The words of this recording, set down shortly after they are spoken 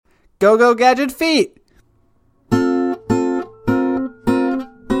Go Gadget Feet.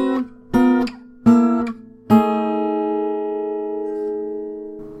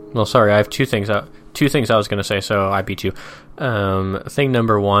 Well, sorry, I have two things I was going to say, so I beat you. Thing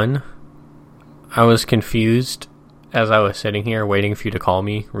number one, I was confused as I was sitting here waiting for you to call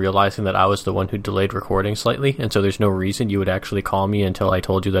me, realizing that I was the one who delayed recording slightly, and so there's no reason you would actually call me until I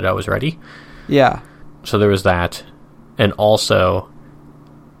told you that I was ready. Yeah. So there was that. And also,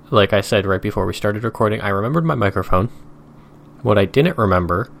 like I said right before we started recording, I remembered my microphone. What I didn't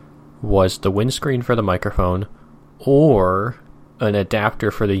remember was the windscreen for the microphone or an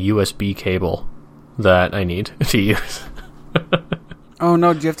adapter for the USB cable that I need to use. Oh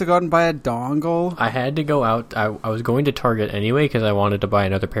no, do you have to go out and buy a dongle? I had to go out. I was going to Target anyway because I wanted to buy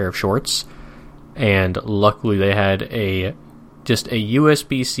another pair of shorts. And luckily they had just a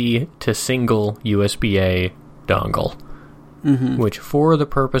USB-C to single USB-A dongle. Mm-hmm. Which for the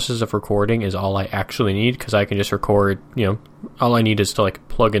purposes of recording is all I actually need, because I can just record, all I need is to like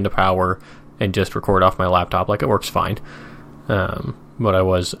plug into power and just record off my laptop. Like, it works fine. But I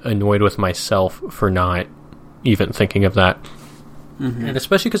was annoyed with myself for not even thinking of that. Mm-hmm. And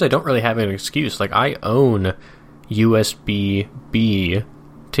especially because I don't really have an excuse. Like, I own USB-B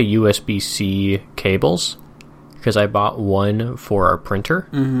to USB-C cables because I bought one for our printer.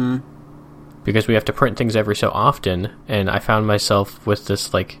 Mm-hmm. Because we have to print things every so often, and I found myself with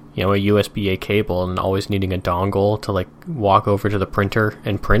this, like, a USB-A cable and always needing a dongle to, like, walk over to the printer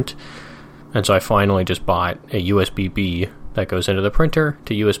and print. And so I finally just bought a USB-B that goes into the printer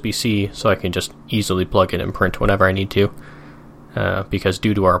to USB-C so I can just easily plug in and print whenever I need to. Because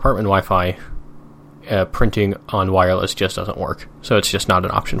due to our apartment Wi-Fi, printing on wireless just doesn't work. So it's just not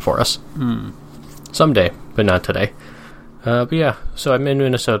an option for us. Someday, but not today. But yeah, so I'm in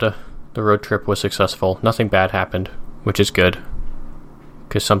Minnesota. The road trip was successful. Nothing bad happened, which is good.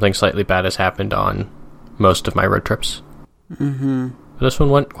 Because something slightly bad has happened on most of my road trips. Mm-hmm. But this one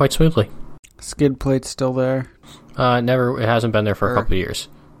went quite smoothly. Skid plate's still there? Never. It hasn't been there for a couple of years.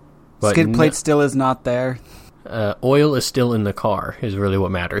 But skid plate still is not there? Oil is still in the car, is really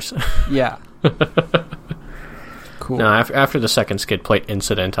what matters. Yeah. Cool. No, after the second skid plate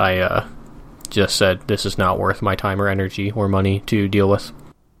incident, I just said, this is not worth my time or energy or money to deal with.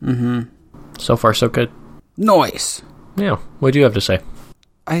 Mm-hmm. So far, so good. Nice. Yeah. What do you have to say?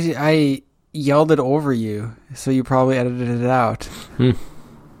 I yelled it over you, so you probably edited it out.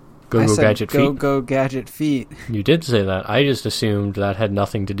 Go Gadget Feet. Go Gadget Feet. You did say that. I just assumed that had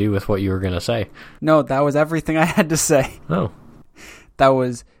nothing to do with what you were going to say. No, that was everything I had to say. Oh. That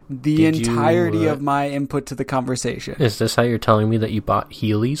was the entirety of my input to the conversation. Is this how you're telling me that you bought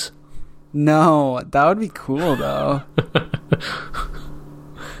Heelys? No, that would be cool, though.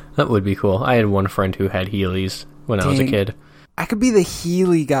 That would be cool. I had one friend who had Heelys when I was a kid. I could be the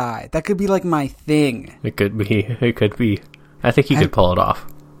Heely guy. That could be like my thing. It could be. I think he could pull it off.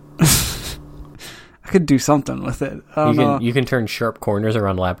 I could do something with it. You can turn sharp corners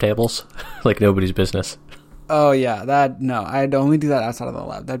around lab tables like nobody's business. Oh yeah, I'd only do that outside of the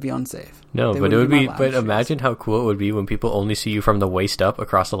lab. That'd be unsafe. No, but it would be. But imagine how cool it would be when people only see you from the waist up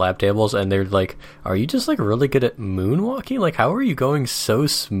across the lab tables, and they're like, "Are you just like really good at moonwalking? Like, how are you going so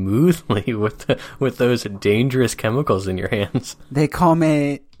smoothly with those dangerous chemicals in your hands?" They call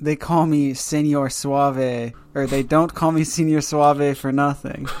me Senor Suave, or they don't call me Senor Suave for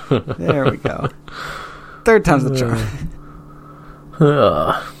nothing. There we go. Third time's the charm.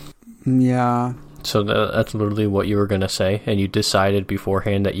 Yeah. So that's literally what you were going to say, and you decided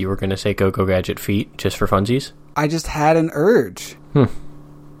beforehand that you were going to say Go Gadget Feet just for funsies? I just had an urge.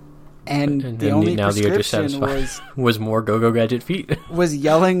 And the only prescription was more Go Gadget Feet. Was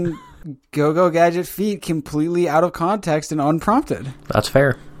yelling Go Gadget Feet completely out of context and unprompted. That's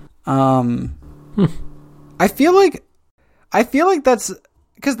fair. I feel like that's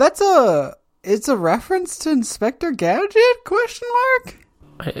because it's a reference to Inspector Gadget? Question mark?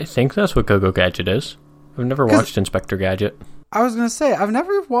 I think that's what Go Gadget is. I've never watched Inspector Gadget. I was going to say, I've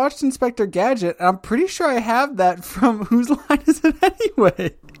never watched Inspector Gadget, and I'm pretty sure I have that from Whose Line Is It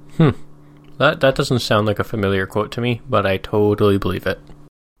Anyway? That doesn't sound like a familiar quote to me, but I totally believe it.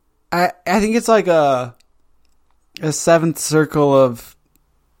 I think it's like a seventh circle of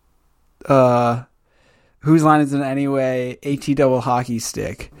Whose Line Is It Anyway, HE double hockey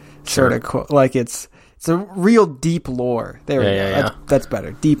stick. Sure. Sort of quote. Like it's a real deep lore. There we go. Yeah. That's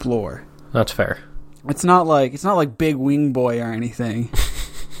better. Deep lore. That's fair. It's not like Big Wing Boy or anything.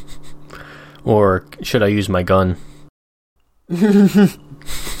 Or should I use my gun?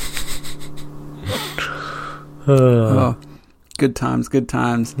 Oh, good times.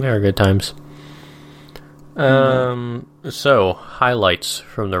 They are good times. So, highlights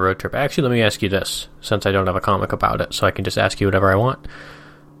from the road trip. Actually, let me ask you this, since I don't have a comic about it, so I can just ask you whatever I want.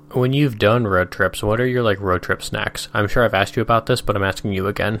 When you've done road trips, what are your, like, road trip snacks? I'm sure I've asked you about this, but I'm asking you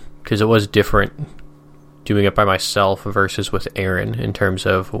again, because it was different doing it by myself versus with Aaron in terms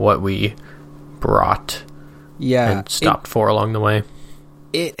of what we brought and stopped for along the way.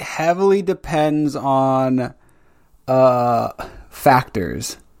 It heavily depends on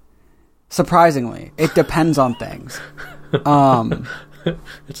factors. Surprisingly, it depends on things.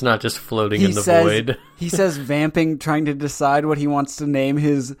 It's not just floating in the void. He says vamping, trying to decide what he wants to name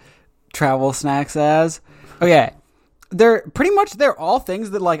his travel snacks as. Okay, they're all things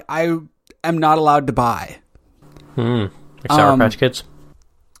that like I am not allowed to buy. Like Sour Patch Kids?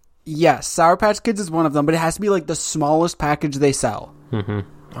 Yes, Sour Patch Kids is one of them, but it has to be like the smallest package they sell.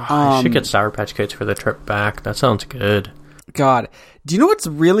 I should get Sour Patch Kids for the trip back. That sounds good. God, do you know what's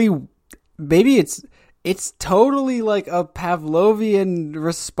really... Maybe it's totally like a Pavlovian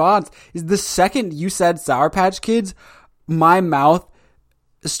response. Is the second you said Sour Patch Kids, my mouth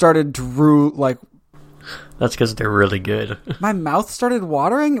started like... That's because they're really good. My mouth started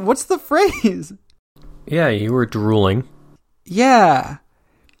watering? What's the phrase? Yeah, you were drooling. Yeah.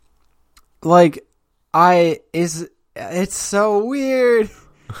 Like, it's so weird.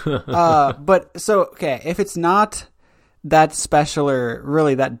 But, so, okay, if it's not that special or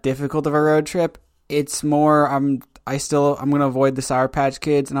really that difficult of a road trip, it's more, I'm going to avoid the Sour Patch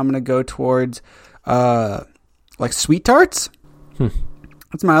Kids, and I'm going to go towards, like, Sweet Tarts.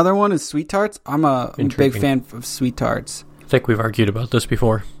 That's my other one, is Sweet Tarts. I'm a big fan of Sweet Tarts. I think we've argued about this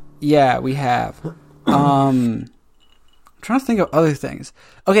before. Yeah, we have. I'm trying to think of other things.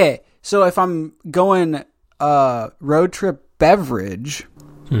 Okay, so if I'm going road trip beverage,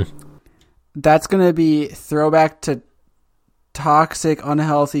 that's going to be throwback to toxic,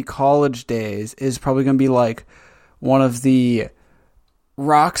 unhealthy college days, is probably going to be like one of the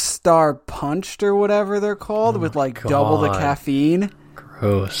Rockstar Punched or whatever they're called, with like double the caffeine.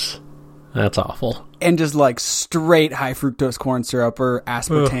 Gross. That's awful. And just like straight high fructose corn syrup or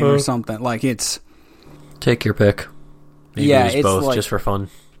aspartame or something. Like it's... Take your pick. Maybe use both, like, just for fun.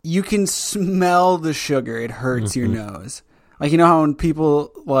 You can smell the sugar. It hurts your nose. Like, you know how when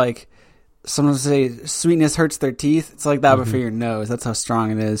people, like, sometimes say sweetness hurts their teeth? It's like that, but for your nose. That's how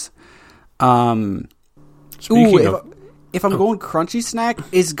strong it is. If I'm going crunchy snack,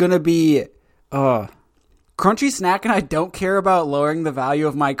 is going to be... crunchy snack, and I don't care about lowering the value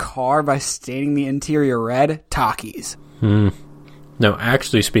of my car by staining the interior red. Takis. No,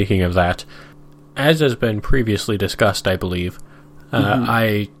 actually, speaking of that, as has been previously discussed, I believe,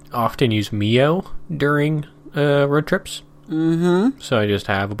 I often use Mio during road trips. So I just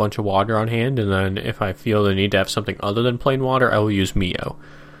have a bunch of water on hand, and then if I feel the need to have something other than plain water, I will use Mio.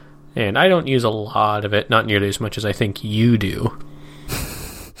 And I don't use a lot of it, not nearly as much as I think you do.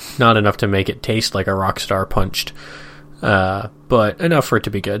 Not enough to make it taste like a Rockstar Punched, but enough for it to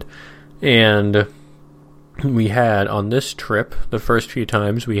be good. And we had, on this trip, the first few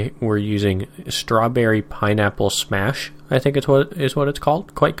times, we were using Strawberry Pineapple Smash, I think is what it's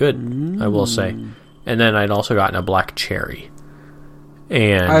called. Quite good, I will say. And then I'd also gotten a Black Cherry.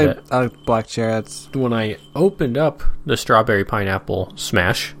 And I like Black Cherry. That's... When I opened up the Strawberry Pineapple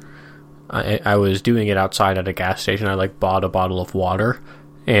Smash, I was doing it outside at a gas station. I bought a bottle of water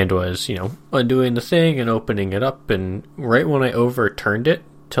and was, undoing the thing and opening it up. And right when I overturned it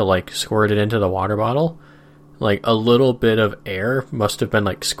to squirt it into the water bottle, a little bit of air must have been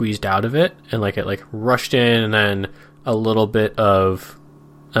squeezed out of it, and it rushed in, and then a little bit of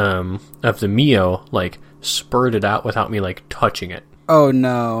the Mio spurted out without me touching it. Oh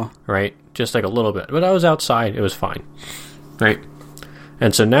no. Right? Just a little bit. But I was outside, it was fine. Right?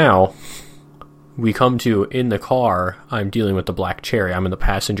 And so now we come to, in the car, I'm dealing with the Black Cherry. I'm in the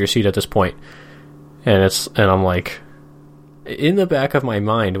passenger seat at this point. And I'm in the back of my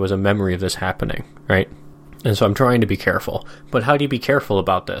mind was a memory of this happening, right? And so I'm trying to be careful. But how do you be careful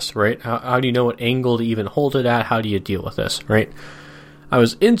about this, right? How do you know what angle to even hold it at? How do you deal with this, right? I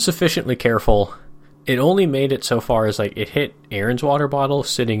was insufficiently careful. It only made it so far as it hit Aaron's water bottle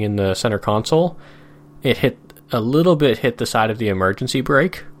sitting in the center console. It hit the side of the emergency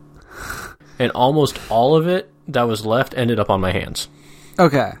brake. And almost all of it that was left ended up on my hands.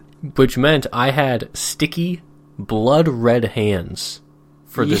 Okay. Which meant I had sticky, blood red hands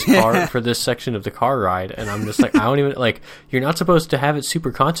for this car, for this section of the car ride, and I'm just I don't even you're not supposed to have it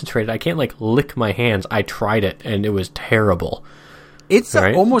super concentrated. I can't lick my hands. I tried it and it was terrible. It's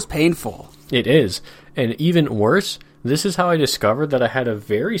almost painful. It is. And even worse, this is how I discovered that I had a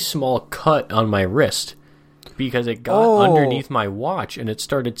very small cut on my wrist. because it got underneath my watch and it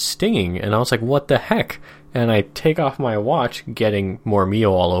started stinging, and I was like, what the heck? And I take off my watch, getting more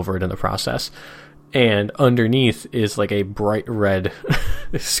Mio all over it in the process, and underneath is like a bright red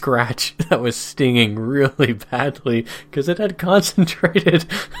scratch that was stinging really badly because it had concentrated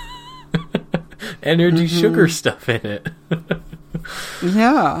energy sugar stuff in it.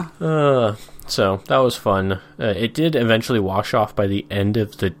 Yeah. So that was fun. It did eventually wash off by the end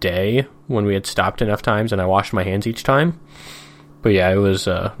of the day when we had stopped enough times, and I washed my hands each time. But yeah, it was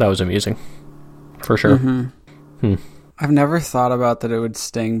that was amusing for sure. I've never thought about that it would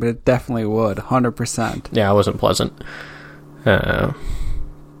sting, but it definitely would, 100%. Yeah, it wasn't pleasant. But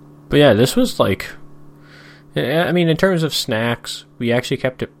yeah, this was like, I mean, in terms of snacks, we actually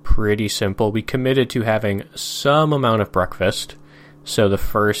kept it pretty simple. We committed to having some amount of breakfast. So the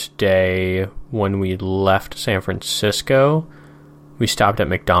first day when we left San Francisco, we stopped at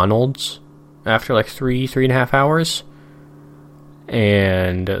McDonald's after like 3.5 hours.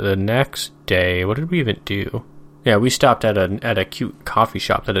 And the next day, what did we even do? Yeah, we stopped at a cute coffee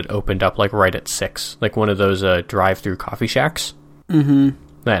shop that had opened up like right at 6, like one of those drive-through coffee shacks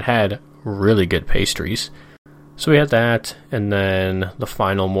that had really good pastries. So we had that, and then the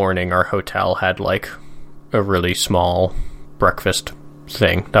final morning, our hotel had like a really small breakfast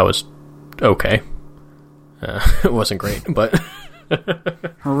thing that was okay. It wasn't great, but a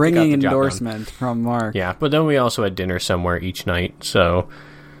ringing endorsement from Mark. Yeah, but then we also had dinner somewhere each night. So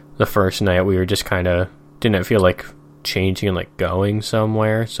the first night we were just kind of didn't feel like changing and like going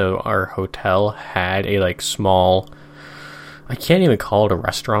somewhere. So our hotel had a like small, I can't even call it a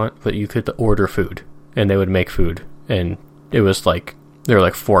restaurant, but you could order food and they would make food, and it was like there were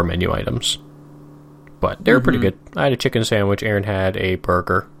like 4 menu items. But they were pretty good. I had a chicken sandwich. Aaron had a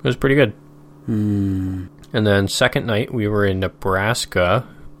burger. It was pretty good. And then second night, we were in Nebraska.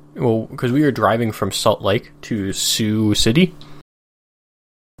 Well, because we were driving from Salt Lake to Sioux City,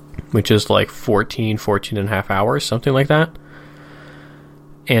 which is like 14 and a half hours, something like that.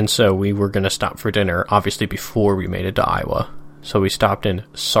 And so we were going to stop for dinner, obviously, before we made it to Iowa. So we stopped in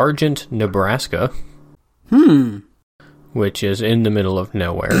Sargent, Nebraska, which is in the middle of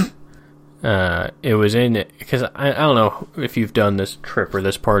nowhere. It was in, because I don't know if you've done this trip or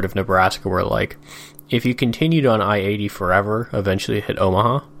this part of Nebraska where, like, if you continued on I-80 forever, eventually hit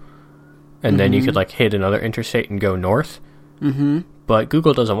Omaha, and then you could, like, hit another interstate and go north. But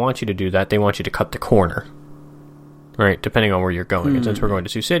Google doesn't want you to do that. They want you to cut the corner, right, depending on where you're going. And since we're going to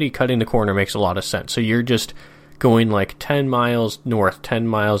Sioux City, cutting the corner makes a lot of sense. So you're just going, like, 10 miles north, 10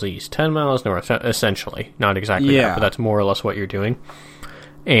 miles east, 10 miles north, essentially. Not exactly that, but that's more or less what you're doing.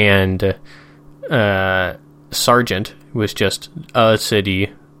 And Sargent was just a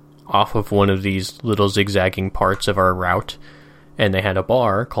city off of one of these little zigzagging parts of our route, and they had a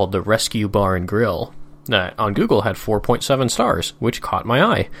bar called the Rescue Bar and Grill that on Google had 4.7 stars, which caught my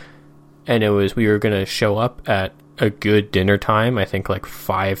eye. And it was, we were going to show up at a good dinner time, I think like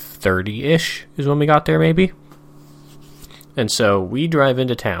 5:30-ish is when we got there, maybe. And so we drive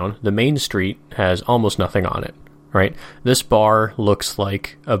into town. The main street has almost nothing on it. Right? This bar looks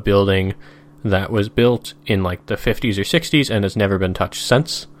like a building that was built in like the 50s or 60s and has never been touched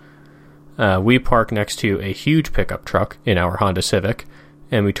since. We park next to a huge pickup truck in our Honda Civic,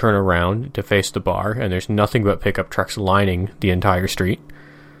 and we turn around to face the bar, and there's nothing but pickup trucks lining the entire street.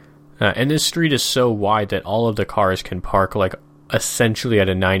 And this street is so wide that all of the cars can park like essentially at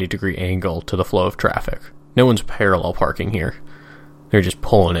a 90-degree angle to the flow of traffic. No one's parallel parking here. They're just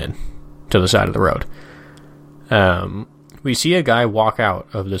pulling in to the side of the road. We see a guy walk out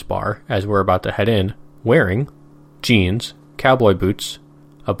of this bar as we're about to head in, wearing jeans, cowboy boots,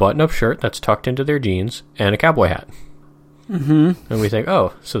 a button-up shirt that's tucked into their jeans, and a cowboy hat. And we think,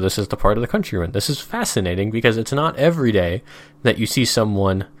 oh, so this is the part of the country we're in. This is fascinating because it's not every day that you see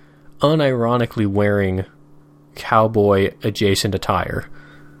someone unironically wearing cowboy-adjacent attire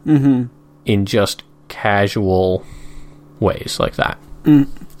in just casual ways like that.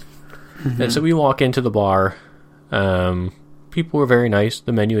 And so we walk into the bar. People were very nice.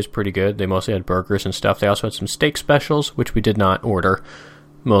 The menu is pretty good. They mostly had burgers and stuff. They also had some steak specials, which we did not order,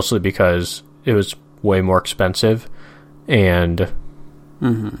 mostly because it was way more expensive, and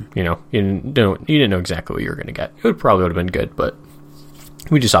you know, you didn't know exactly what you were going to get. It probably would have been good, but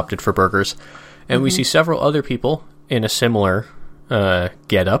we just opted for burgers. And we see several other people in a similar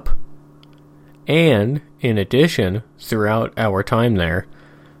get-up, and in addition, throughout our time there,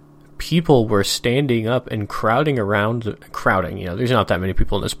 people were standing up and crowding, you know, there's not that many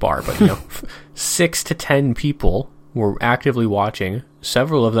people in this bar, but, you know, 6 to 10 people were actively watching,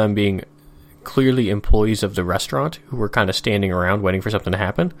 several of them being clearly employees of the restaurant who were kind of standing around waiting for something to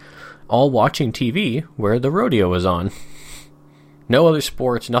happen, all watching TV where the rodeo was on. No other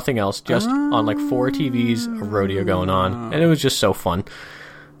sports, nothing else, just on like 4 TVs, a rodeo going on. And it was just so fun.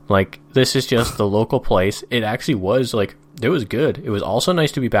 Like, this is just the local place. It actually was, like, it was good. It was also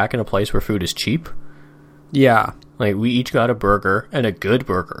nice to be back in a place where food is cheap. Yeah. Like, we each got a burger, and a good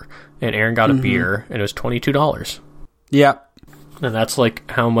burger. And Aaron got a beer, and it was $22. Yeah. And that's, like,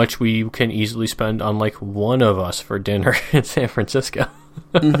 how much we can easily spend on, like, one of us for dinner in San Francisco.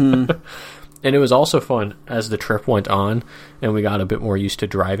 And it was also fun as the trip went on, and we got a bit more used to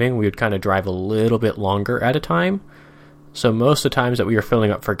driving. We would kind of drive a little bit longer at a time. So most of the times that we were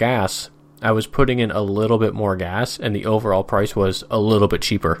filling up for gas, I was putting in a little bit more gas, and the overall price was a little bit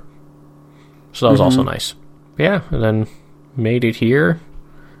cheaper. So that was also nice. Yeah, and then made it here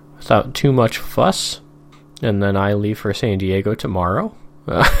without too much fuss. And then I leave for San Diego tomorrow.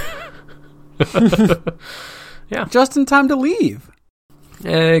 Yeah. Just in time to leave.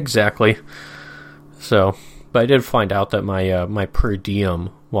 Exactly. So, but I did find out that my per diem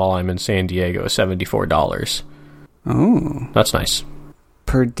while I'm in San Diego is $74. Oh. That's nice.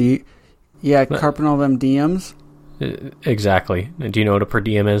 Yeah, carping all them DMs. Exactly. Do you know what a per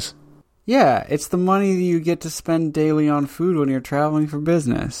diem is? Yeah, it's the money that you get to spend daily on food when you're traveling for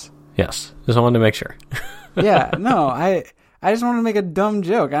business. Yes. Just wanted to make sure. Yeah, no, I just wanted to make a dumb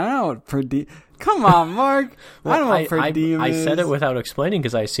joke. I don't know what per diem... Come on, Mark. Well, I don't know what per diem is. I said it without explaining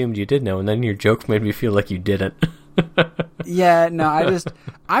because I assumed you did know, and then your joke made me feel like you didn't. Yeah, no,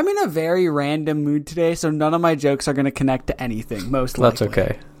 I'm in a very random mood today, so none of my jokes are going to connect to anything, most likely.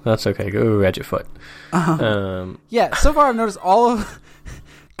 That's okay. Go catch your foot. Yeah, so far I've noticed all of...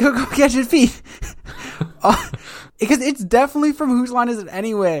 Go catch your feet. Because it's definitely from Whose Line Is It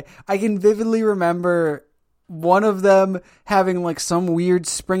Anyway? I can vividly remember one of them having like some weird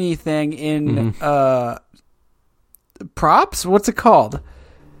springy thing in props. What's it called?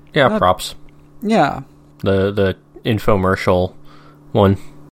 Yeah, props. Yeah, the infomercial one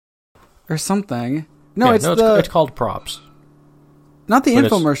or something. No, yeah, it's called props. Not the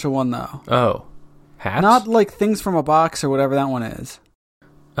infomercial one though. Oh, hats. Not like things from a box or whatever that one is.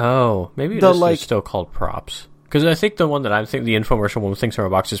 Oh, maybe it is still called props. Because I think the one that I think the infomercial one with things from a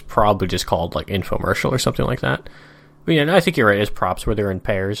box is probably just called like infomercial or something like that. But yeah, I think you're right. It's props where they're in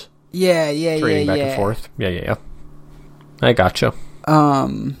pairs. Yeah, trading back and forth. Yeah. I gotcha.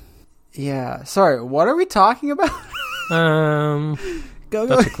 Yeah. Sorry, what are we talking about?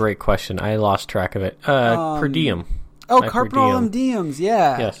 That's a great question. I lost track of it. Per diem. Oh, carping all them DMs.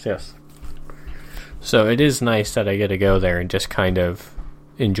 Yeah. Yes. So it is nice that I get to go there and just kind of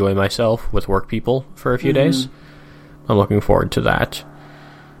enjoy myself with work people for a few days. I'm looking forward to that.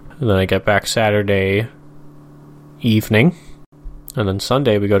 And then I get back Saturday evening. And then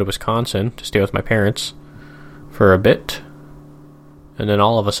Sunday we go to Wisconsin to stay with my parents for a bit. And then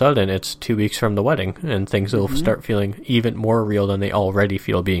all of a sudden it's 2 weeks from the wedding and things will start feeling even more real than they already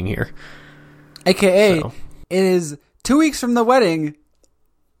feel being here. AKA, it is 2 weeks from the wedding,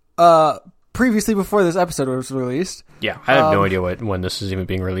 previously before this episode was released. Yeah, I have no idea when this is even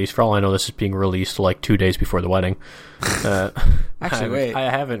being released. For all I know, this is being released like 2 days before the wedding. Actually, wait.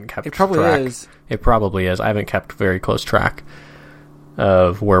 I haven't kept track. It probably is. It probably is. I haven't kept very close track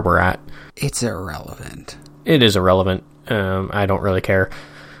of where we're at. It's irrelevant. It is irrelevant. I don't really care.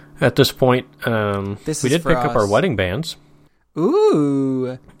 At this point, we did pick up our wedding bands.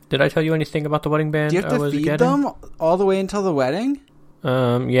 Ooh. Did I tell you anything about the wedding band? Do you have to feed them all the way until the wedding?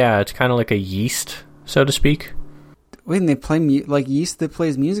 Yeah, it's kind of like a yeast, so to speak. Wait, and they play like yeast that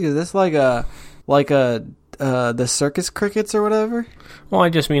plays music? Is this like the circus crickets or whatever? Well, I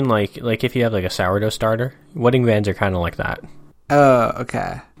just mean like if you have like a sourdough starter, wedding bands are kind of like that. Oh,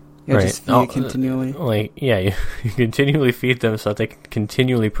 okay. You right. just feed it continually. You continually feed them so that they can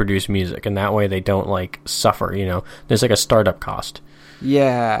continually produce music, and that way they don't like suffer. There's like a startup cost.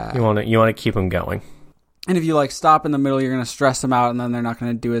 Yeah. You want to keep them going. And if you like stop in the middle, you're going to stress them out, and then they're not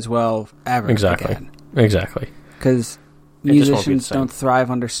going to do as well ever again. Exactly. Because musicians don't thrive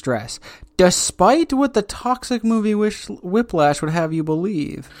under stress, despite what the toxic movie Whiplash would have you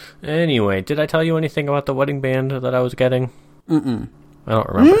believe. Anyway, did I tell you anything about the wedding band that I was getting? Mm-mm. I don't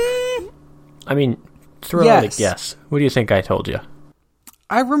remember. I mean, throw out a guess. What do you think I told you?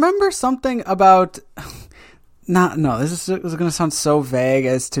 I remember something about... this is going to sound so vague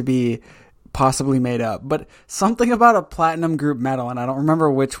as to be possibly made up, but something about a platinum group medal, and I don't remember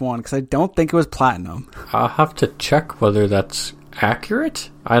which one, because I don't think it was platinum. I'll have to check whether that's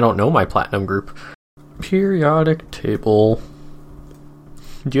accurate. I don't know my platinum group. Periodic table.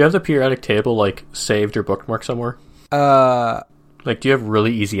 Do you have the periodic table, like, saved or bookmarked somewhere? Like, do you have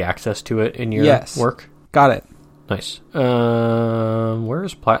really easy access to it in your work? Got it. Nice.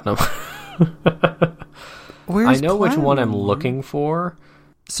 Where's Platinum? I know which one I'm looking for.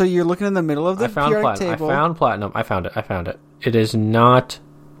 So you're looking in the middle of the periodic table. I found Platinum. I found it. It is not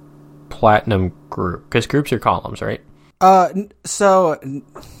Platinum group, because groups are columns, right? So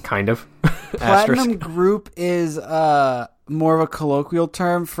kind of. Platinum group is more of a colloquial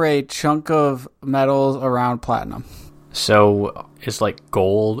term for a chunk of metals around platinum. So is like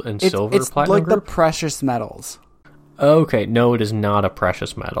gold and silver it's platinum like group? The precious metals. Okay, no, it is not a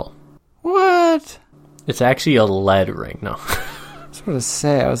precious metal. What? It's actually a lead ring. No. I was going to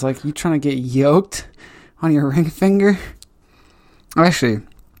say, I was like, you trying to get yoked on your ring finger? Actually,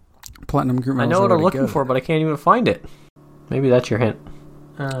 platinum group metals. I know what I'm looking for, but I can't even find it. Maybe that's your hint.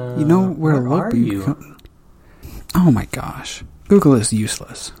 You know where to look. Are you? Oh my gosh. Google is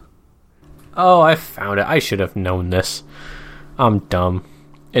useless. Oh, I found it. I should have known this. I'm dumb.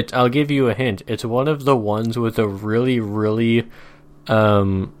 I'll give you a hint. It's one of the ones with a really, really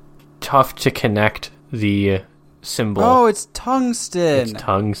tough to connect the symbol. Oh, it's tungsten. It's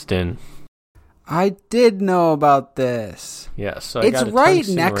tungsten. I did know about this. Yes, so it's right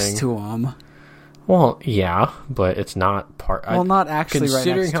next to them. Well, yeah, but it's not part. Well, not actually right next to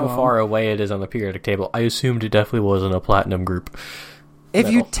them. Considering how far away it is on the periodic table, I assumed it definitely wasn't a platinum group. If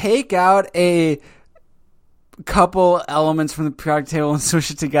you take out a couple elements from the periodic table and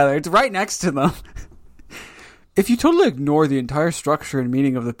smush it together, it's right next to them. If you totally ignore the entire structure and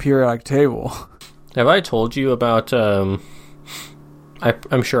meaning of the periodic table. Have I told you about... I'm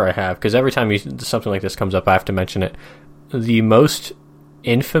sure I have, because every time something like this comes up, I have to mention it. The most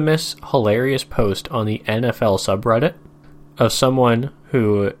infamous, hilarious post on the NFL subreddit of someone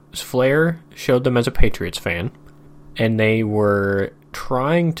whose Flair showed them as a Patriots fan, and they were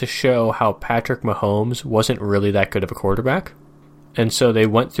trying to show how Patrick Mahomes wasn't really that good of a quarterback. And so they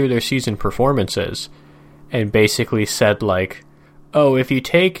went through their season performances and basically said, like, oh, if you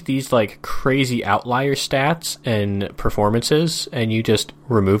take these, like, crazy outlier stats and performances and you just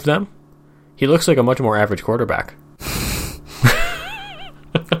remove them, he looks like a much more average quarterback.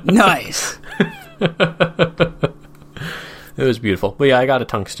 Nice. It was beautiful. But yeah, I got a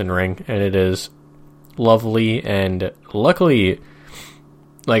tungsten ring, and it is lovely, and luckily,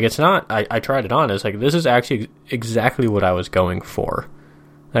 like, it's not, I tried it on, it's like, this is actually exactly what I was going for.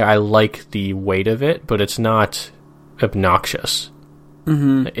 Like, I like the weight of it, but it's not obnoxious.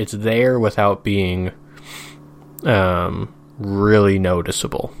 Mm-hmm. It's there without being really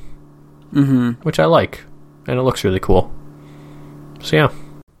noticeable. Mm-hmm. Which I like, and it looks really cool. So yeah.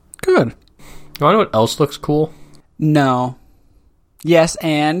 Good. You want to know what else looks cool? No. Yes,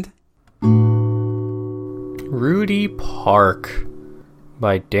 and? Rudy Park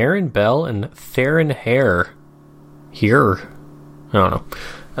by Darren Bell and Theron Hare. Here. I don't know.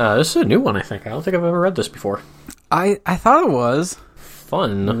 This is a new one, I think. I don't think I've ever read this before. I thought it was.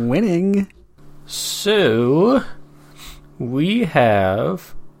 Fun. Winning. So, we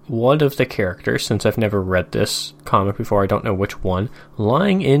have one of the characters, since I've never read this comic before, I don't know which one,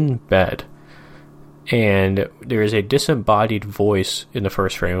 lying in bed. And there is a disembodied voice in the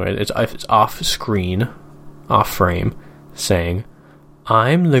first frame. It's off screen, off frame, saying,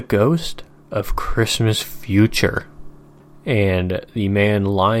 "I'm the ghost of Christmas future." And the man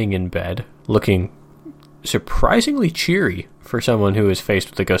lying in bed, looking surprisingly cheery for someone who is faced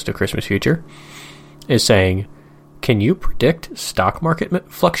with the ghost of Christmas future, is saying, "Can you predict stock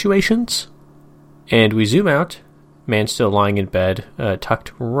market fluctuations?" And we zoom out. Man still lying in bed,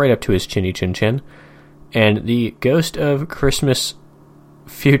 tucked right up to his chinny chin chin. And the ghost of Christmas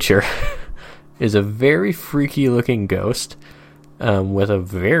future is a very freaky looking ghost with a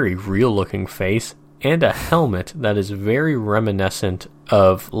very real looking face and a helmet that is very reminiscent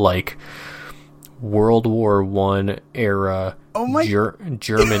of, like, World War I era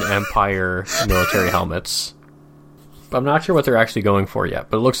German Empire military helmets. I'm not sure what they're actually going for yet,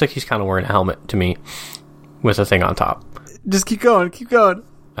 but it looks like he's kind of wearing a helmet to me with a thing on top. Just keep going, keep going.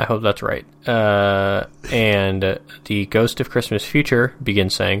 I hope that's right. And the ghost of Christmas future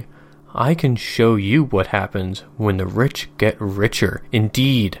begins saying, "I can show you what happens when the rich get richer.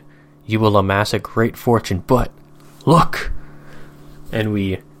 Indeed, you will amass a great fortune, but look." And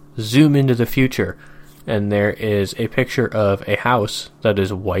we zoom into the future, and there is a picture of a house that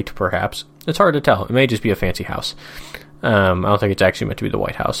is white, perhaps. It's hard to tell. It may just be a fancy house. I don't think it's actually meant to be the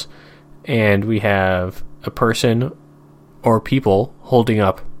White House. And we have a person or people holding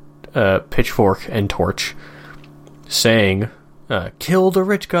up a pitchfork and torch saying, "Kill the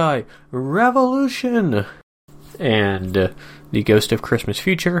rich guy! Revolution!" And the ghost of Christmas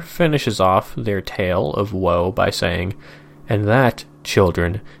future finishes off their tale of woe by saying, And that,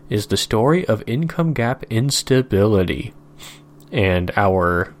 children, is the story of income gap instability. And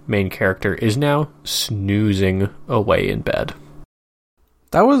our main character is now snoozing away in bed.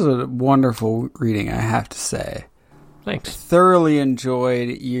 That was a wonderful reading, I have to say. Thanks. Thoroughly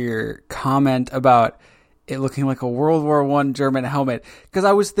enjoyed your comment about it looking like a World War I German helmet, because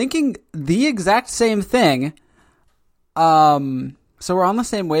I was thinking the exact same thing. So we're on the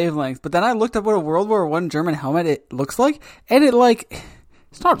same wavelength, but then I looked up what a World War I German helmet it looks like, and it's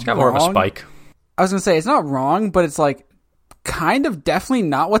not It's got wrong. more of a spike. I was gonna say it's not wrong, but it's like kind of definitely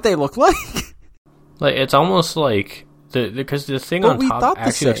not what they look like. Like, it's almost like because the thing But on we top thought the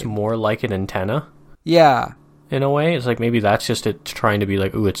actually looks same. more like an antenna Yeah, in a way. It's like maybe that's just it trying to be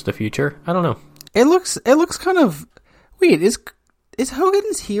like, ooh, it's the future. I don't know. it looks kind of. Wait, is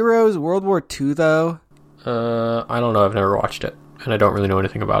Hogan's Heroes World War II though? I don't know. I've never watched it, and I don't really know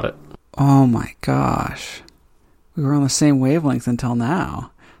anything about it. Oh my gosh. We were on the same wavelength until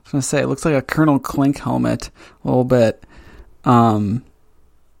now. I was going to say, it looks like a Colonel Klink helmet a little bit.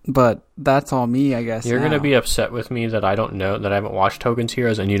 But that's all me, I guess. You're now. going to be upset with me that I don't know, that I haven't watched Hogan's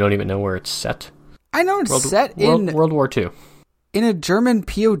Heroes, and you don't even know where it's set. I know it's set in World War II. in a German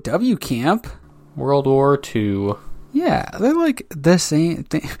POW camp. World War II. Yeah, they're like the same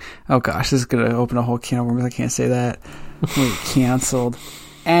thing. Oh gosh, this is going to open a whole can of worms. I can't say that. Wait, canceled.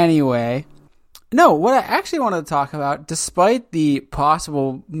 Anyway, no, what I actually wanted to talk about, despite the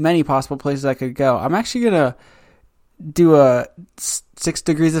many possible places I could go, I'm actually going to do a 6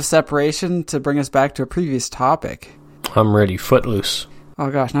 degrees of separation to bring us back to a previous topic. I'm ready. Footloose. Oh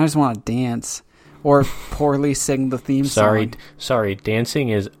gosh, now I just want to dance. Or poorly sing the theme song. Sorry, dancing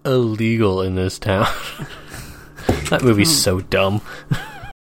is illegal in this town. That movie's so dumb.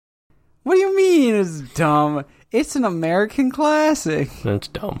 What do you mean it's dumb? It's an American classic. That's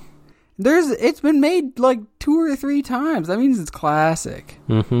dumb. It's been made like 2 or 3 times. That means it's classic.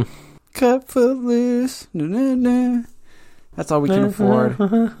 Mm-hmm. Cut Footloose. Na-na-na. That's all we can afford.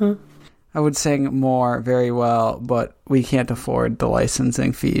 I would sing more very well, but we can't afford the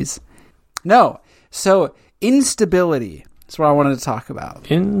licensing fees. No. So, instability. That's what I wanted to talk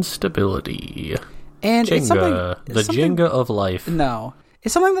about. Instability. And Jenga. it's something... The Jenga of life. No.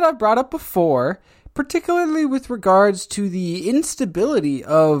 It's something that I've brought up before, particularly with regards to the instability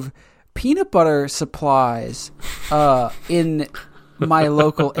of peanut butter supplies in my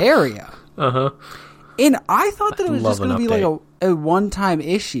local area. Uh-huh. And I thought that it was Love just going to an be like a one-time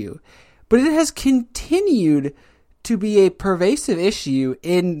issue. But it has continued to be a pervasive issue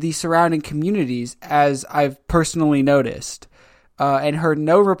in the surrounding communities, as I've personally noticed, and heard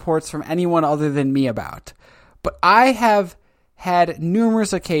no reports from anyone other than me about. But I have had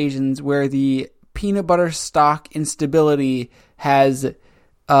numerous occasions where the peanut butter stock instability has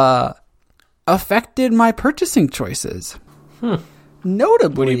affected my purchasing choices.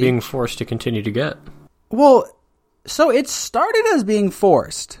 Notably, What are you being forced to continue to get? well, so it started as being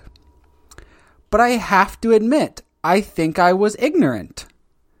forced, but I have to admit, I think I was ignorant.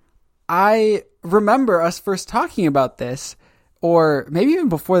 I remember us first talking about this, or maybe even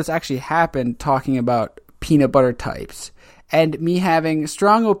before this actually happened, talking about peanut butter types, and me having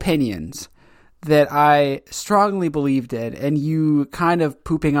strong opinions that I strongly believed in, and you kind of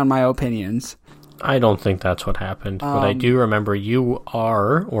pooping on my opinions. I don't think that's what happened, but I do remember you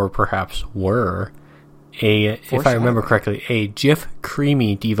are, or perhaps were, if I remember correctly, a Jif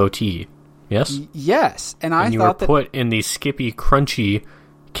Creamy devotee. Yes? Yes, and I and you thought were put in the Skippy Crunchy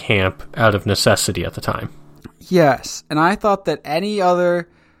camp out of necessity at the time. Yes, and I thought that any other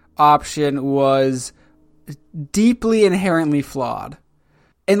option was deeply inherently flawed.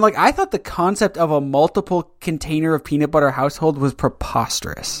 And like I thought the concept of a multiple container of peanut butter household was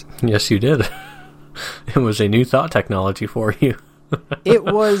preposterous. Yes, you did. It was a new thought technology for you. It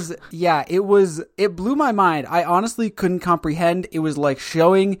was, it blew my mind. I honestly couldn't comprehend. It was like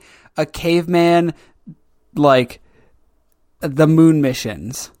showing a caveman, like, the moon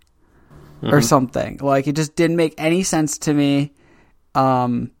missions or something. Like, it just didn't make any sense to me.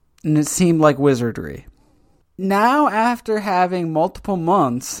 And it seemed like wizardry. Now, after having multiple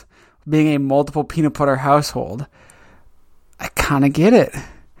months being a multiple peanut butter household, I kind of get it.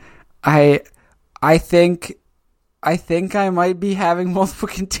 I think I might be having multiple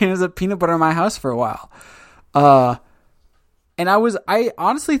containers of peanut butter in my house for a while. And I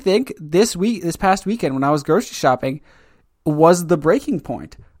honestly think this past weekend when I was grocery shopping was the breaking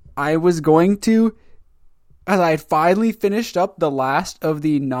point. I was going to, as I had finally finished up the last of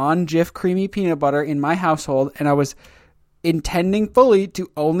the non-Jif creamy peanut butter in my household, and I was intending fully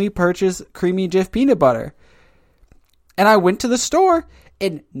to only purchase creamy Jif peanut butter. And I went to the store,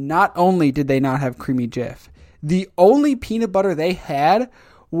 and not only did they not have creamy Jif, the only peanut butter they had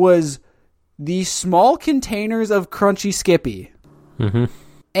was the small containers of Crunchy Skippy. Mm-hmm.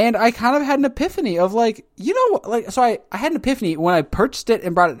 And I kind of had an epiphany of like, you know what? Like, so I had an epiphany when I purchased it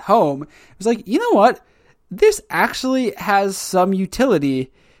and brought it home. It was like, you know what? This actually has some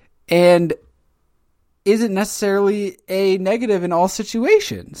utility and isn't necessarily a negative in all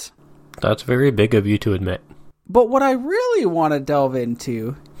situations. That's very big of you to admit. But what I really want to delve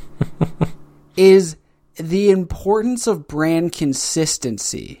into is the importance of brand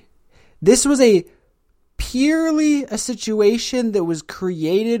consistency. This was purely a situation that was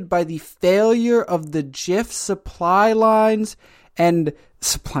created by the failure of the Jif supply lines, and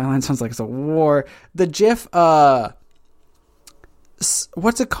supply line sounds like it's a war. The Jif,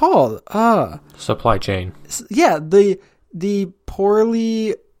 what's it called? Supply chain. Yeah, the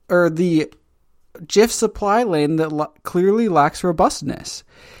poorly, or the Jif supply lane that clearly lacks robustness.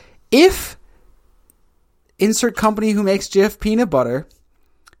 If insert company who makes Jif peanut butter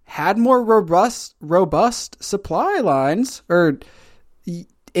had more robust supply lines, or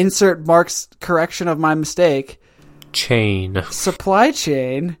insert Mark's correction of my mistake, supply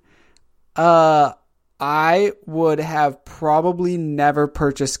chain, I would have probably never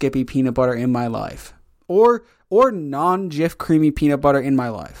purchased Skippy peanut butter in my life, or non-Jif creamy peanut butter in my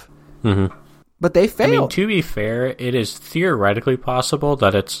life. Mm-hmm. But they failed. I mean, to be fair, it is theoretically possible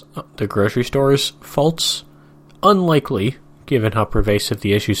that it's the grocery store's faults. Unlikely, given how pervasive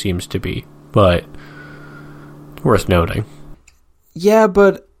the issue seems to be, but worth noting. Yeah,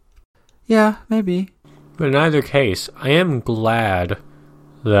 maybe. But in either case, I am glad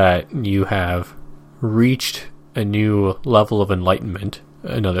that you have reached a new level of enlightenment,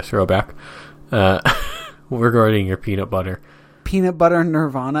 another throwback, regarding your peanut butter. Peanut butter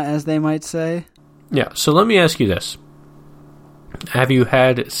nirvana, as they might say. Yeah, so let me ask you this. Have you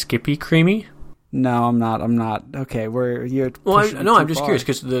had Skippy Creamy? No, I'm not. Okay, you're. I'm just curious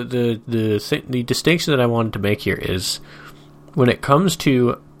because the distinction that I wanted to make here is when it comes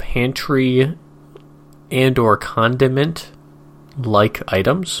to pantry and or condiment like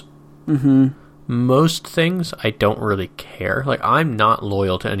items. Mm-hmm. Most things I don't really care. Like, I'm not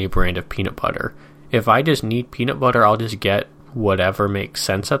loyal to any brand of peanut butter. If I just need peanut butter, I'll just get whatever makes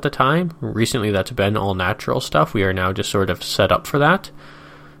sense at the time. Recently, that's been all natural stuff. We are now just sort of set up for that.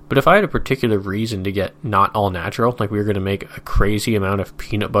 But if I had a particular reason to get not all natural, like we were going to make a crazy amount of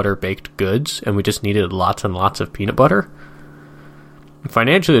peanut butter baked goods, and we just needed lots and lots of peanut butter,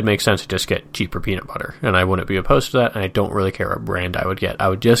 financially it makes sense to just get cheaper peanut butter. And I wouldn't be opposed to that, and I don't really care what brand I would get. I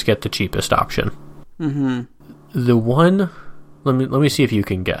would just get the cheapest option. Mm-hmm. The one... Let me see if you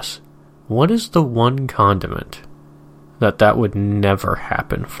can guess. What is the one condiment that would never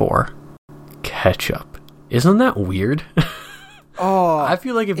happen for? Ketchup. Isn't that weird? Oh, I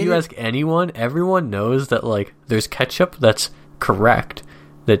feel like if you ask anyone, everyone knows that, like, there's ketchup that's correct,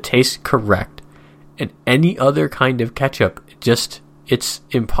 that tastes correct, and any other kind of ketchup, it's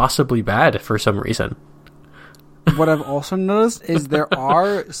impossibly bad for some reason. What I've also noticed is there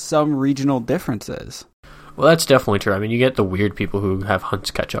are some regional differences. Well, that's definitely true. I mean, you get the weird people who have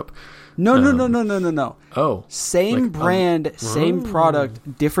Hunt's ketchup. No. Oh. Same like, brand, same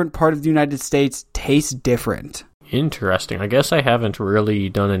product, different part of the United States, tastes different. Interesting. I guess I haven't really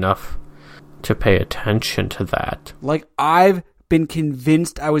done enough to pay attention to that. Like, I've been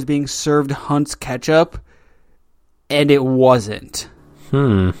convinced I was being served Hunt's ketchup, and it wasn't.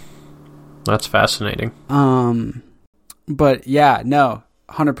 That's fascinating. But yeah, no,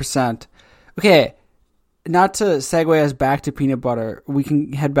 100%. Okay, not to segue us back to peanut butter. We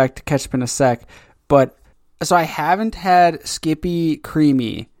can head back to ketchup in a sec. But, so I haven't had Skippy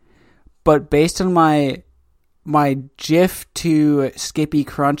Creamy, but based on my Jif to Skippy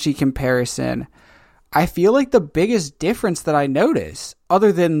Crunchy comparison, I feel like the biggest difference that I notice,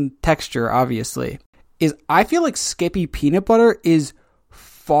 other than texture, obviously, is I feel like Skippy peanut butter is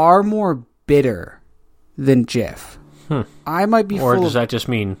far more bitter than Jif. I might be Or does that just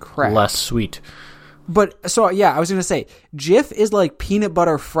mean crap. Less sweet? But, so yeah, I was going to say, Jif is like peanut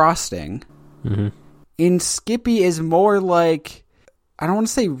butter frosting. Mm-hmm. And Skippy is more like, I don't want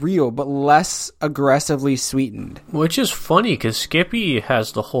to say real, but less aggressively sweetened. Which is funny, because Skippy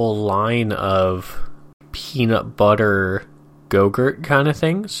has the whole line of peanut butter Go-Gurt kind of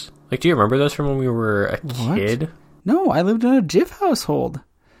things. Like, do you remember those from when we were a kid? No, I lived in a Jif household.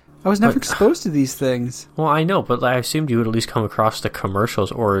 I was never exposed to these things. Well, I know, but I assumed you would at least come across the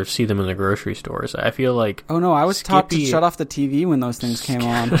commercials or see them in the grocery stores. I feel like... Oh, no, I was taught to shut off the TV when those things came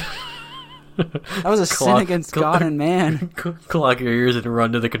on. That was a sin against God and man. Clog your ears and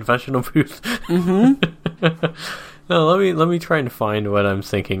run to the confessional booth. Mm-hmm. No, let me try and find what I'm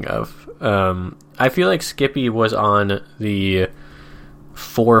thinking of. I feel like Skippy was on the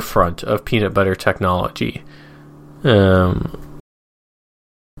forefront of peanut butter technology.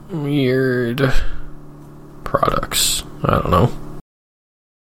 Weird products. I don't know.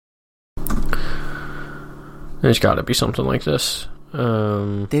 There's got to be something like this.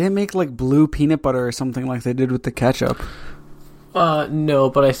 They didn't make like blue peanut butter or something like they did with the ketchup. No,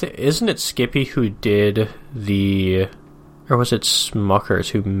 but I think isn't it Skippy who did the, or was it Smuckers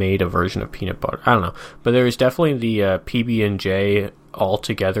who made a version of peanut butter? I don't know, but there was definitely the PB&J all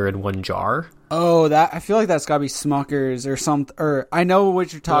together in one jar. Oh, that I feel like that's got to be Smuckers or something. Or I know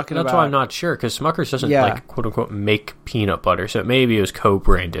what you're talking about. That's why I'm not sure because Smuckers doesn't like quote unquote make peanut butter, so maybe it was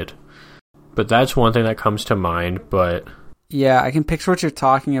co-branded. But that's one thing that comes to mind. But yeah, I can picture what you're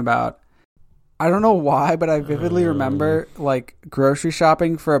talking about. I don't know why, but I vividly remember like grocery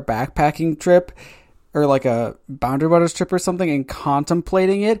shopping for a backpacking trip or like a Boundary Waters trip or something and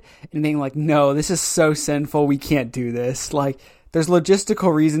contemplating it and being like, no, this is so sinful. We can't do this. Like there's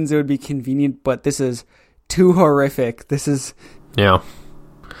logistical reasons it would be convenient, but this is too horrific. This is... Yeah.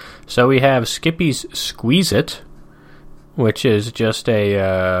 So we have Skippy's Squeeze It, which is just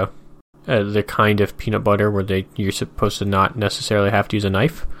the kind of peanut butter where you're supposed to not necessarily have to use a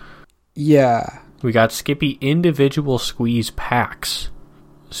knife. Yeah. We got Skippy individual squeeze packs.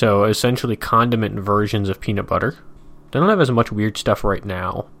 So essentially condiment versions of peanut butter. They don't have as much weird stuff right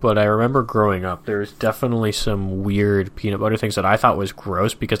now, but I remember growing up, there's definitely some weird peanut butter things that I thought was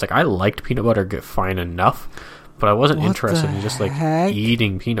gross because like I liked peanut butter fine enough, but I wasn't interested in just like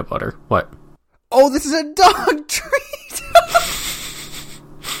eating peanut butter. What? Oh, this is a dog treat!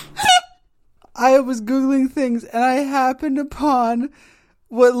 I was Googling things and I happened upon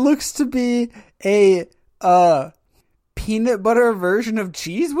what looks to be a peanut butter version of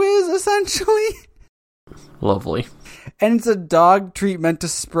Cheese Whiz, essentially. Lovely. And it's a dog treat meant to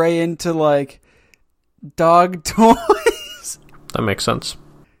spray into, like, dog toys. That makes sense.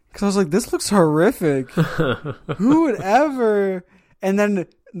 Because I was like, this looks horrific. Who would ever? And then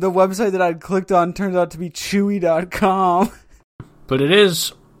the website that I'd clicked on turned out to be Chewy.com. But it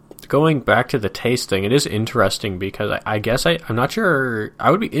is... Going back to the taste thing, it is interesting because I guess I'm not sure.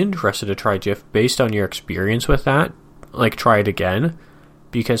 I would be interested to try Jif based on your experience with that. Like, try it again.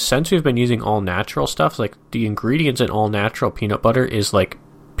 Because since we've been using all natural stuff, like, the ingredients in all natural peanut butter is, like,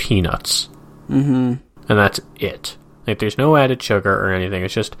 peanuts. Mm-hmm. And that's it. Like, there's no added sugar or anything.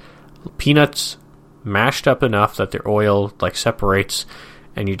 It's just peanuts mashed up enough that their oil, like, separates,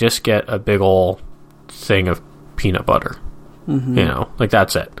 and you just get a big ol' thing of peanut butter. Mm-hmm. You know, like,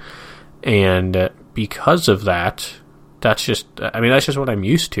 that's it. And because of that, that's just what I'm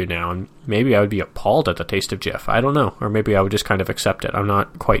used to now. And maybe I would be appalled at the taste of Jif. I don't know. Or maybe I would just kind of accept it. I'm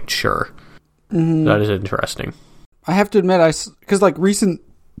not quite sure. Mm-hmm. That is interesting. I have to admit, because like recently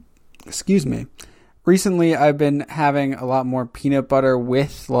I've been having a lot more peanut butter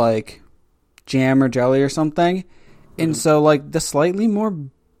with like jam or jelly or something. And so like the slightly more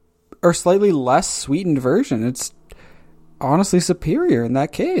or slightly less sweetened version, it's honestly superior in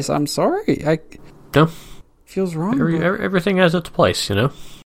that case. I'm sorry. No. Feels wrong. Everything has its place, you know?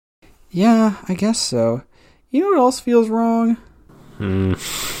 Yeah, I guess so. You know what else feels wrong? No.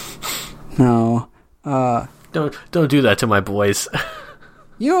 Don't do that to my boys.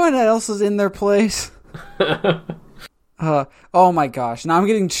 You know what else is in their place? Oh my gosh. Now I'm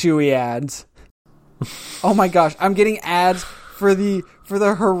getting Chewy ads. Oh my gosh. I'm getting ads for the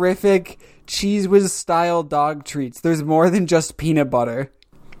horrific Cheese Whiz style dog treats. There's more than just peanut butter.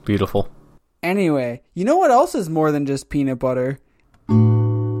 Beautiful. Anyway, you know what else is more than just peanut butter?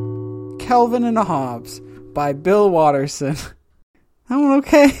 Calvin and Hobbes by Bill Watterson. That one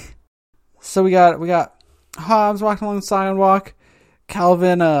okay? So we got Hobbes walking along the sidewalk,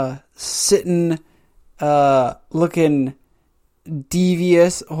 Calvin sitting looking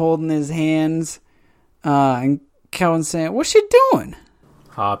devious, holding his hands, and Calvin saying, "What's she doing?"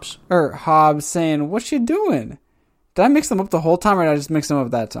 Hobbes saying, "What's she doing?" Did I mix them up the whole time, or did I just mix them up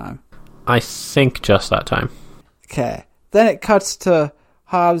that time? I think just that time. Okay. Then it cuts to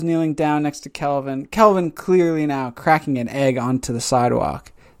Hobbes kneeling down next to Calvin. Calvin clearly now cracking an egg onto the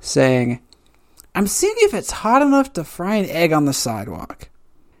sidewalk, saying, "I'm seeing if it's hot enough to fry an egg on the sidewalk."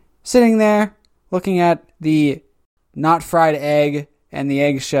 Sitting there, looking at the not fried egg and the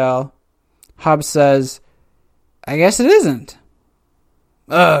eggshell, Hobbes says, "I guess it isn't."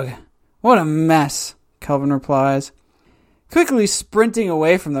 "Ugh, what a mess," Calvin replies. Quickly sprinting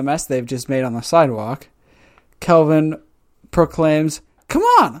away from the mess they've just made on the sidewalk, Calvin proclaims, "Come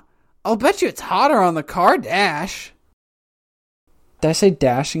on, I'll bet you it's hotter on the car dash." Did I say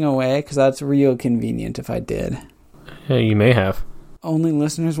dashing away? Because that's real convenient if I did. Yeah, you may have. Only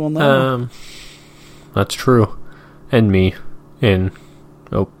listeners will know. That's true. And me in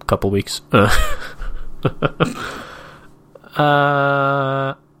a couple weeks. Do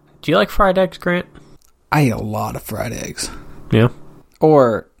you like fried eggs, Grant? I eat a lot of fried eggs. Yeah.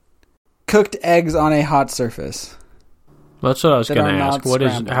 Or cooked eggs on a hot surface. Well, that's what I was going to ask.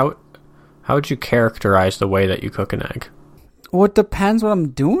 How would you characterize the way that you cook an egg? Well, it depends what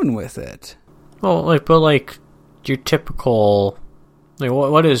I'm doing with it. Well, your typical,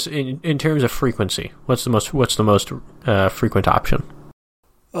 what is in terms of frequency? What's the most frequent option?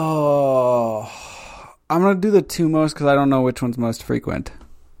 Oh, I'm gonna do the two most because I don't know which one's most frequent.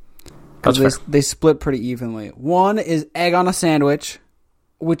 Because they split pretty evenly. One is egg on a sandwich,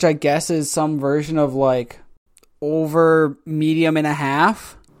 which I guess is some version of over medium and a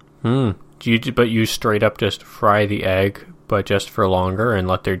half. But you straight up just fry the egg, but just for longer, and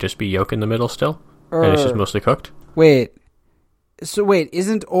let there just be yolk in the middle still, and it's just mostly cooked. Wait,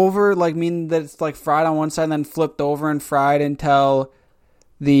 isn't over mean that it's fried on one side and then flipped over and fried until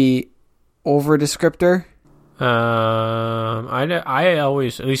the over descriptor? I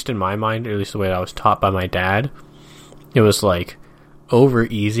always, at least in my mind, or at least the way I was taught by my dad, it was over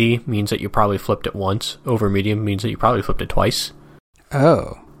easy means that you probably flipped it once. Over medium means that you probably flipped it twice.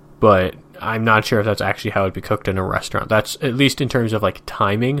 Oh. But I'm not sure if that's actually how it'd be cooked in a restaurant. That's, at least in terms of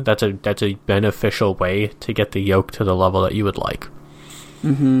timing, that's a beneficial way to get the yolk to the level that you would like.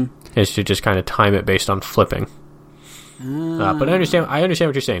 Mm-hmm. Is to just kind of time it based on flipping. But I understand what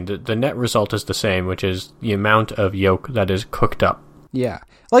you're saying. The net result is the same, which is the amount of yolk that is cooked up. Yeah.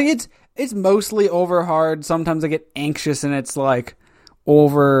 It's mostly over hard. Sometimes I get anxious and it's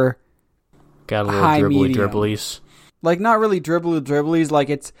over got a little high dribblies. Not really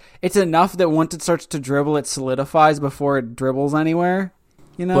dribblies. It's enough that once it starts to dribble, it solidifies before it dribbles anywhere.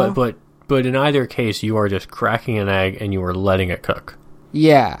 You know? But in either case, you are just cracking an egg and you are letting it cook.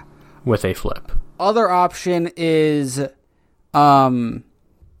 Yeah. With a flip. Other option is, okay, no,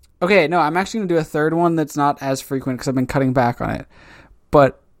 I'm actually going to do a third one that's not as frequent because I've been cutting back on it.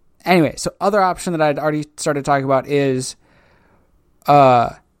 But anyway, so other option that I'd already started talking about is,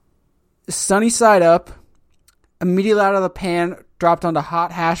 sunny side up, immediately out of the pan, dropped onto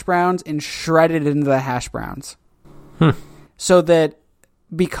hot hash browns and shredded into the hash browns. So that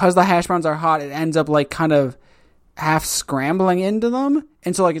because the hash browns are hot, it ends up kind of half scrambling into them,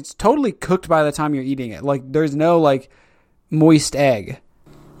 and so it's totally cooked by the time you're eating it. There's no moist egg.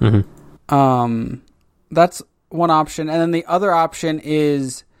 Mm-hmm. That's one option, and then the other option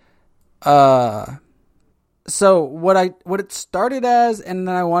is so what it started as, and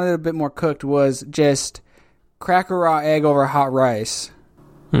then I wanted it a bit more cooked, was just crack a raw egg over hot rice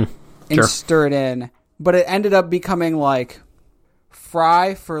and stir it in, but it ended up becoming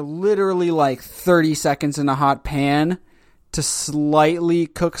fry for literally 30 seconds in a hot pan to slightly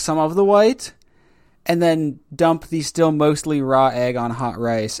cook some of the white, and then dump the still mostly raw egg on hot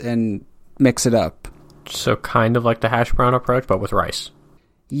rice and mix it up. So kind of like the hash brown approach, but with rice.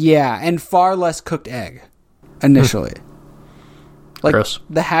 Yeah, and far less cooked egg initially. Gross.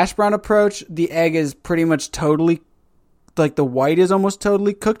 The hash brown approach, the egg is pretty much totally, the white is almost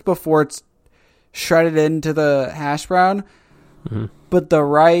totally cooked before it's shredded into the hash brown. Mm-hmm. But the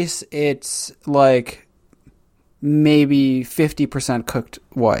rice, it's maybe 50% cooked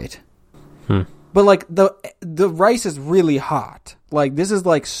white. But the rice is really hot. This is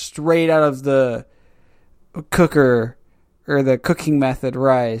straight out of the cooker or the cooking method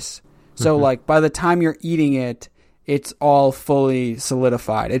rice. So by the time you're eating it, it's all fully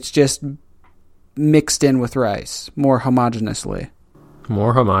solidified. It's just mixed in with rice more homogeneously.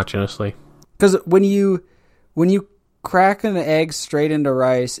 Because when you crack an egg straight into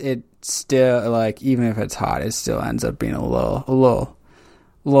rice, it still even if it's hot, it still ends up being a little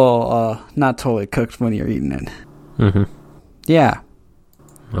not totally cooked when you're eating it. Mm-hmm. Yeah.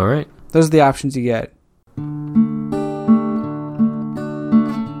 All right. Those are the options you get.